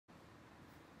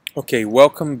Okay,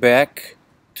 welcome back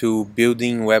to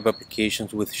building web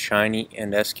applications with Shiny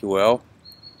and SQL.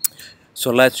 So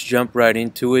let's jump right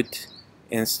into it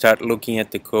and start looking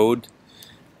at the code.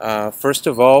 First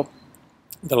of all,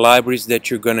 the libraries that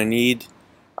you're going to need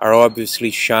are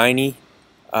obviously Shiny,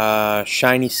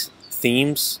 Shiny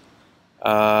themes,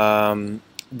 the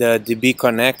DB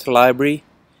Connect library,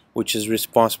 which is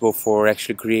responsible for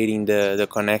actually creating the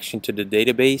connection to the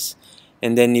database.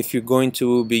 And then if you're going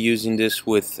to be using this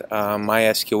with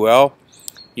MySQL,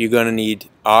 you're going to need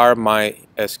R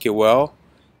MySQL,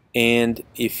 and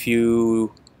if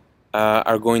you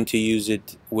are going to use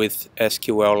it with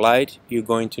SQLite, you're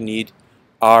going to need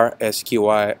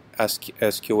SQLite.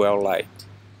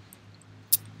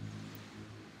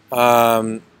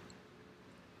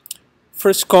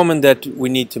 First comment that we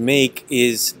need to make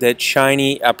is that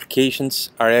Shiny applications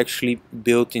are actually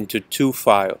built into two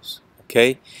files.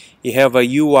 Okay, you have a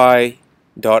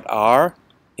UI.R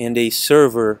and a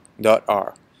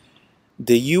server.R.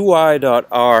 The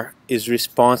UI.R is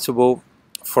responsible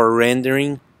for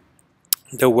rendering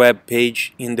the web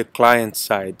page in the client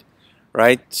side,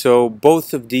 right? So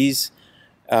both of these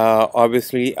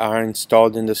obviously are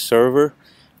installed in the server,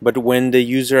 but when the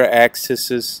user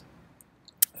accesses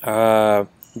the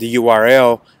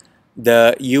URL,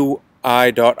 the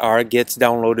UI.R gets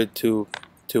downloaded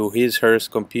to his/her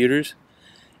computers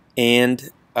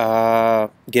and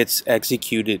gets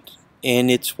executed,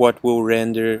 and it's what will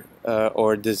render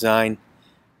or design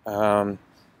the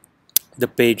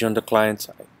page on the client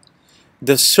side.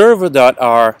 The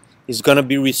server.R is going to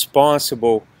be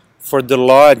responsible for the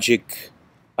logic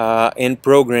and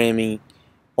programming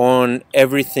on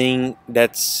everything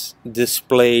that's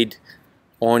displayed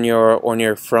on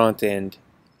your front end,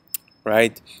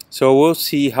 right? So we'll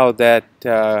see how that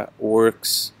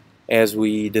works as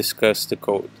we discuss the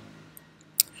code.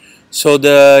 So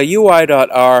the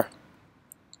UI.R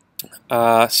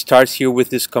starts here with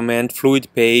this command fluid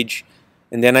page,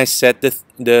 and then I set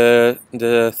the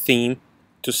theme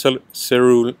to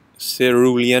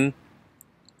Cerulean,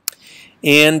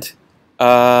 and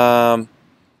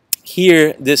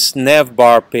here this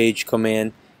navbar page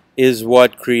command is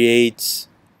what creates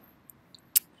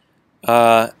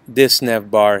this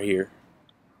navbar here.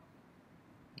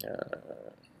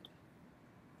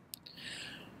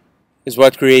 Is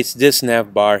what creates this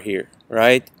navbar here,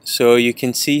 right? So you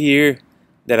can see here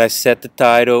that I set the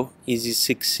title Easy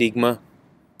Six Sigma,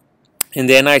 and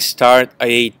then I start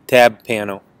a tab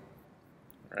panel,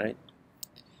 right?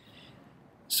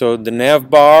 So the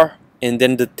navbar and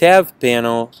then the tab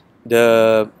panels.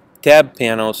 The tab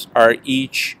panels are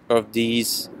each of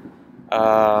these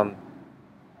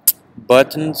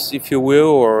buttons, if you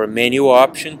will, or menu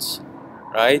options,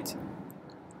 right?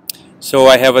 So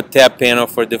I have a tab panel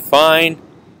for define,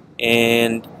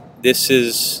 and this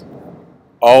is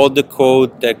all the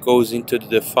code that goes into the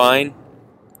define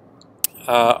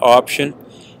option.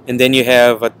 And then you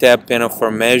have a tab panel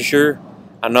for measure,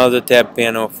 another tab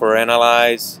panel for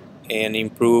analyze and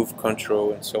improve,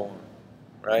 control, and so on,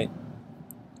 right?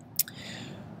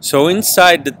 So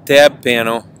inside the tab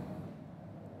panel,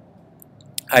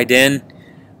 I then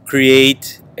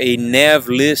create a nav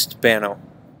list panel,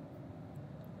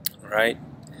 right,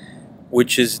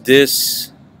 which is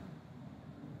this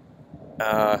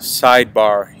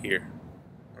sidebar here,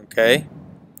 okay?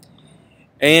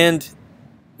 And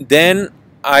then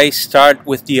I start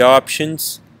with the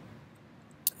options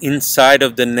inside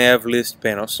of the nav list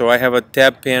panel. So I have a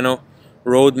tab panel,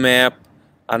 roadmap,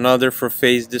 another for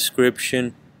phase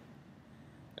description,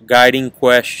 guiding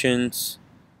questions,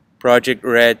 project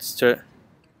register,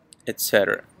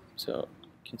 etc. So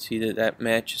you can see that that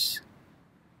matches.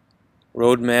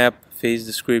 Roadmap, phase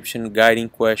description, guiding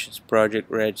questions,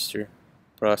 project register,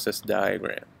 process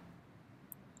diagram.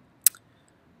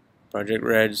 Project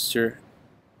register.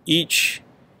 Each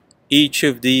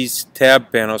of these tab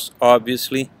panels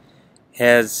obviously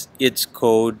has its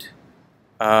code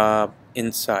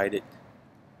inside it,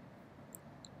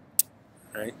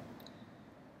 right?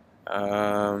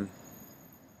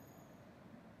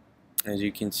 As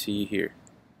you can see here.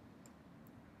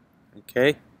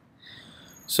 Okay,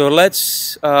 so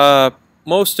let's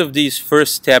most of these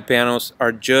first tab panels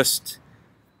are just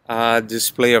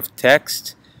display of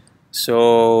text.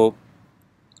 So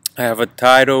I have a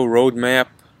title, roadmap,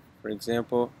 for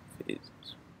example,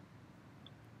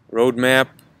 roadmap,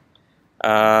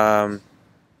 and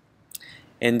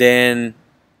then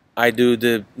I do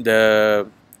the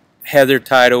header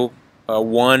title.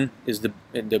 One is the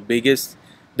biggest,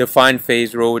 define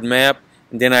phase roadmap,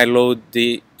 and then I load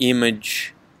the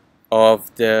image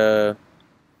of this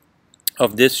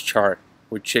chart,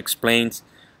 which explains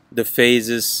the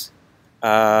phases,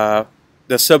 the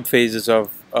subphases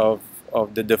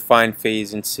of the defined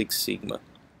phase in Six Sigma.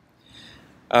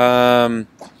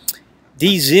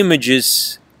 These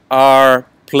images are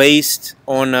placed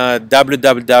on a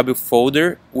www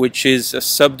folder, which is a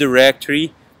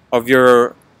subdirectory of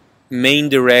your main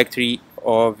directory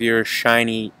of your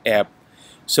Shiny app.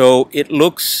 So it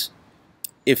looks,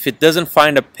 if it doesn't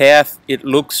find a path, it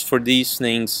looks for these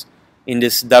things in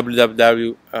this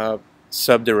www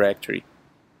subdirectory.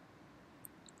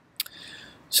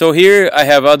 So here I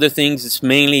have other things. It's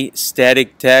mainly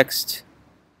static text.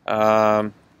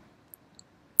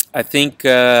 I think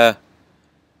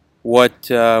what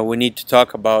we need to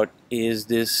talk about is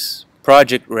this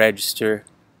project register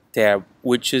tab,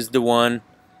 which is the one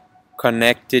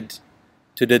connected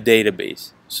to the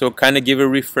database. So kind of give a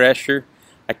refresher.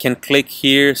 I can click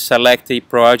here, select a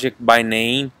project by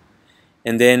name,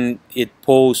 and then it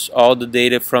pulls all the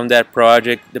data from that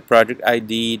project, the project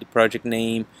ID, the project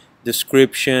name,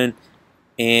 description,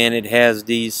 and it has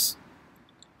these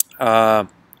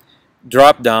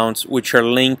drop downs which are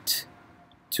linked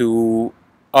to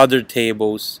other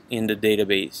tables in the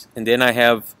database. And then I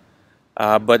have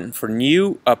a button for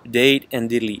new, update, and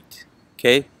delete.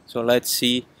 Okay, so let's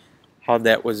see how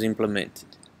that was implemented.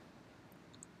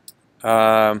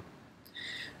 So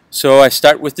I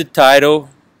start with the title.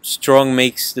 Strong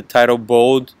makes the title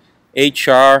bold.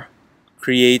 HR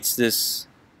creates this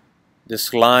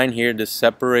line here, the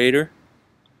separator,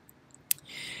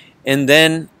 and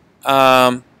then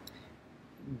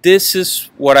this is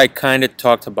what I kind of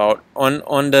talked about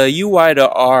on the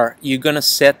Ui.R. You're gonna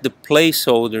set the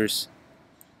placeholders.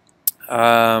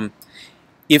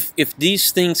 If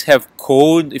these things have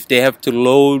code, if they have to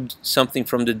load something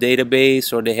from the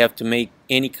database or they have to make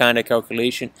any kind of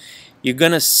calculation, you're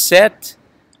gonna set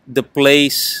the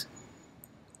place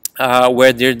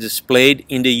where they're displayed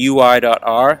in the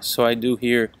Ui.R. So I do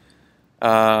here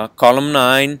column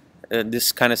 9.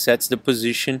 This kind of sets the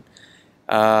position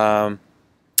and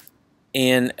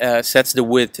sets the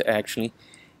width actually.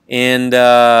 And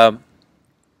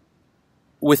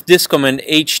with this command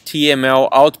HTML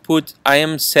output, I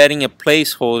am setting a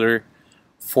placeholder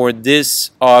for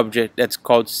this object that's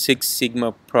called Six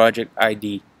Sigma project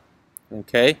ID.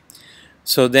 Okay,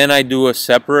 so then I do a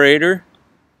separator,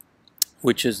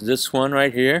 which is this one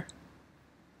right here,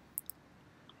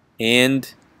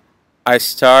 and I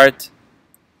start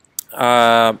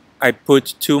I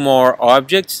put two more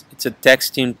objects. It's a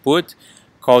text input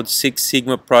called Six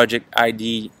Sigma project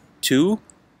ID 2.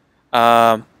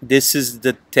 This is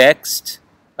the text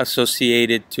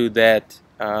associated to that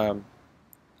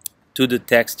to the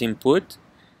text input.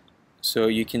 So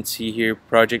you can see here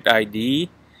project ID,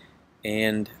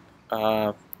 and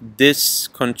this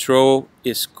control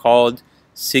is called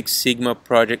Six Sigma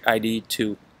project ID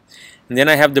 2. And then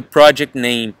I have the project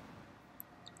name,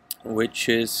 which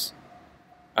is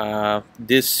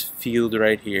this field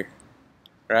right here,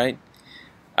 right?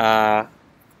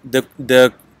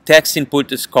 The text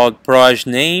input is called proj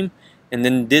name, and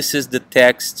then this is the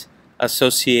text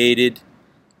associated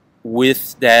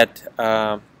with that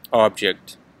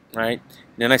object, right?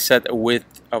 Then I set a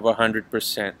width of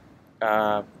 100%.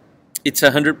 It's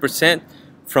 100%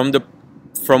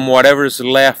 from whatever's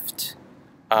left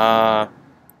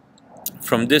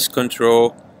from this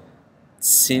control,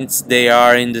 since they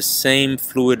are in the same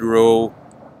fluid row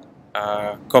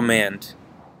command,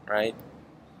 right?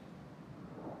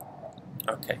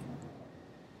 Okay.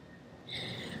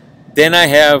 Then I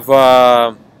have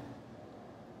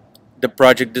the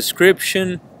project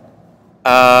description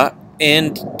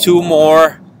and two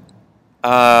more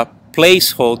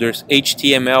placeholders,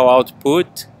 HTML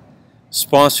output,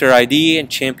 sponsor ID, and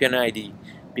champion ID,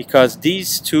 because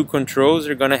these two controls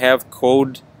are going to have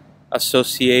code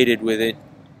associated with it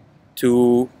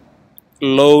to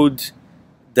load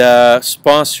the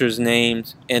sponsors'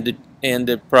 names and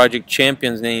the project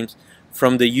champions' names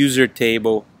from the user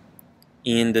table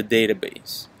in the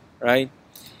database, right?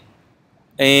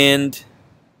 And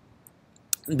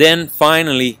then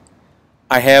finally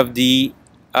I have the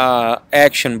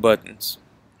action buttons,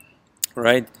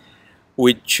 right?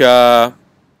 Which here are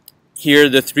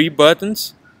the three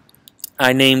buttons.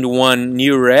 I named one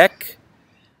new rec,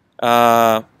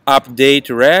 update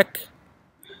rec,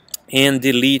 and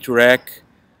delete rec,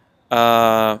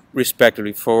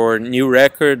 respectively, for new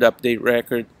record, update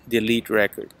record, delete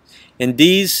record. And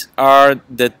these are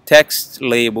the text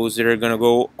labels that are going to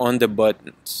go on the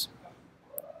buttons.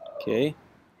 Okay,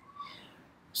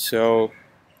 so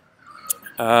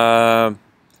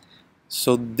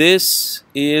so this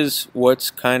is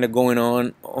what's kind of going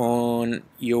on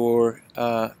your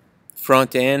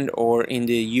front end or in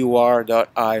the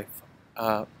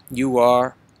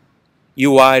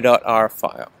Ui.R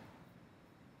file.